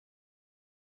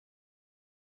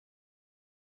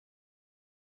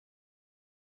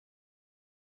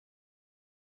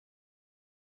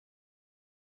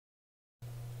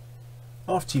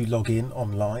After you log in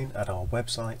online at our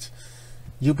website,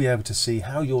 you'll be able to see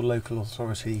how your local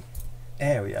authority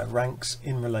area ranks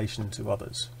in relation to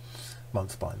others,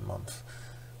 month by month.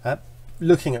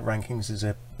 Looking at rankings is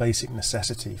a basic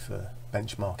necessity for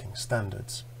benchmarking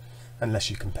standards. Unless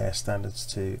you compare standards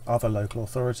to other local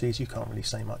authorities, you can't really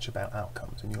say much about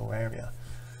outcomes in your area.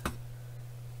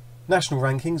 National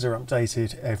rankings are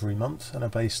updated every month and are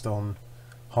based on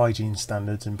hygiene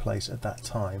standards in place at that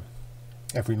time.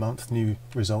 Every month new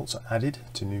results are added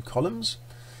to new columns,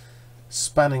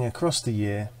 spanning across the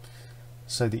year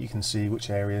so that you can see which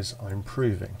areas are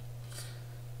improving.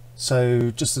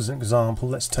 So just as an example,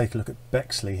 let's take a look at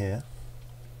Bexley here.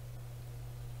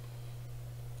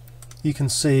 You can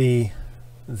see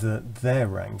that their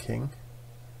ranking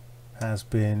has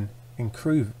been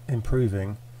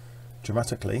improving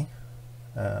dramatically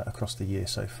across the year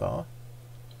so far.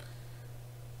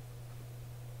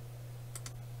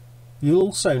 You'll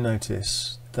also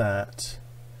notice that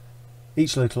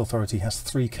each local authority has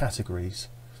 3 categories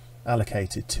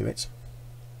allocated to it.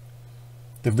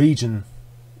 The region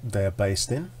they're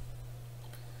based in,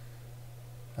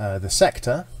 the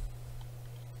sector,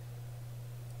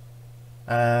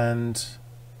 and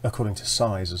according to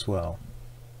size as well.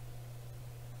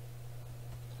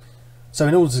 So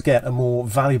in order to get a more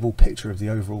valuable picture of the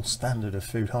overall standard of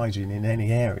food hygiene in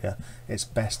any area, it's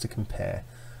best to compare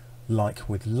like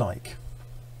with like.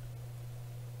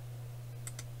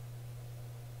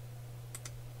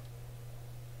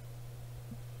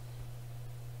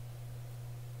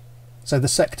 So the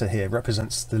sector here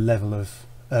represents the level of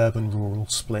urban-rural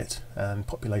split and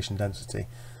population density,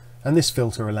 and this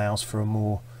filter allows for a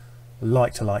more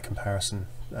like-to-like comparison,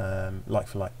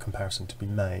 like-for-like comparison to be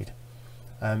made.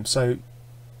 So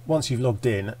once you've logged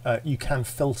in, you can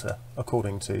filter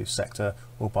according to sector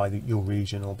or by your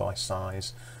region or by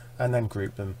size, and then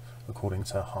group them according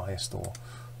to highest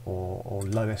or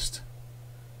lowest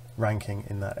ranking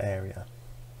in that area.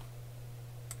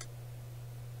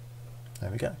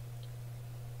 There we go.